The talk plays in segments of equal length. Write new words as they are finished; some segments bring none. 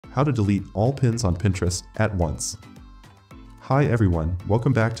how to delete all pins on Pinterest at once. Hi everyone,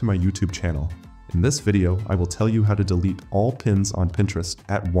 welcome back to my YouTube channel. In this video, I will tell you how to delete all pins on Pinterest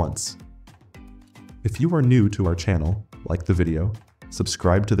at once. If you are new to our channel, like the video,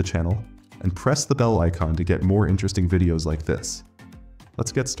 subscribe to the channel, and press the bell icon to get more interesting videos like this.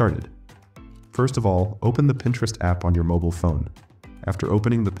 Let's get started. First of all, open the Pinterest app on your mobile phone. After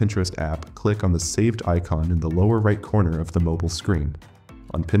opening the Pinterest app, click on the saved icon in the lower right corner of the mobile screen.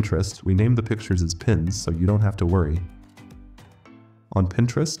 On Pinterest, we name the pictures as pins so you don't have to worry. On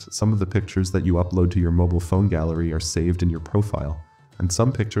Pinterest, some of the pictures that you upload to your mobile phone gallery are saved in your profile, and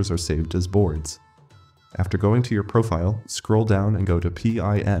some pictures are saved as boards. After going to your profile, scroll down and go to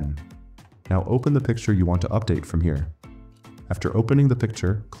PIN. Now open the picture you want to update from here. After opening the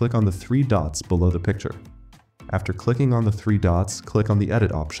picture, click on the three dots below the picture. After clicking on the three dots, click on the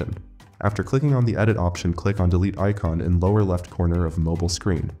Edit option. After clicking on the Edit option, click on Delete icon in lower left corner of mobile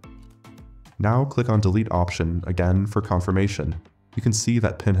screen. Now click on Delete option again for confirmation. You can see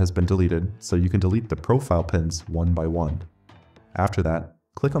that pin has been deleted, so you can delete the profile pins one by one. After that,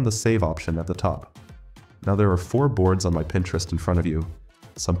 click on the Save option at the top. Now there are 4 boards on my Pinterest in front of you,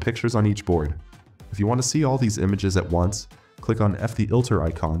 some pictures on each board. If you want to see all these images at once, click on the filter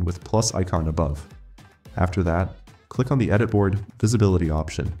icon with plus icon above. After that, click on the Edit Board Visibility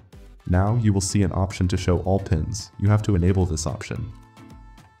option. Now you will see an option to show all pins. You have to enable this option.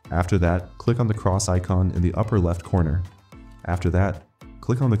 After that, click on the cross icon in the upper left corner. After that,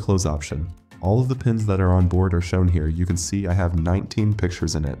 click on the Close option. All of the pins that are on board are shown here. You can see I have 19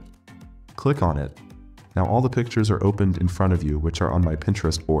 pictures in it. Click on it. Now all the pictures are opened in front of you, which are on my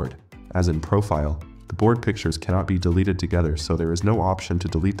Pinterest board. As in Profile, the board pictures cannot be deleted together, so there is no option to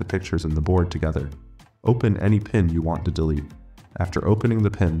delete the pictures in the board together. Open any pin you want to delete. After opening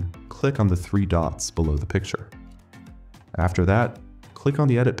the pin, click on the 3 dots below the picture. After that, click on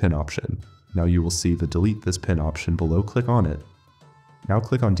the Edit Pin option. Now you will see the Delete this pin option below. Click on it. Now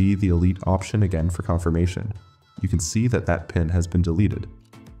click on the Elite option again for confirmation. You can see that pin has been deleted.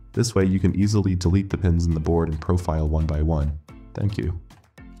 This way you can easily delete the pins in the board and profile one by one. Thank you.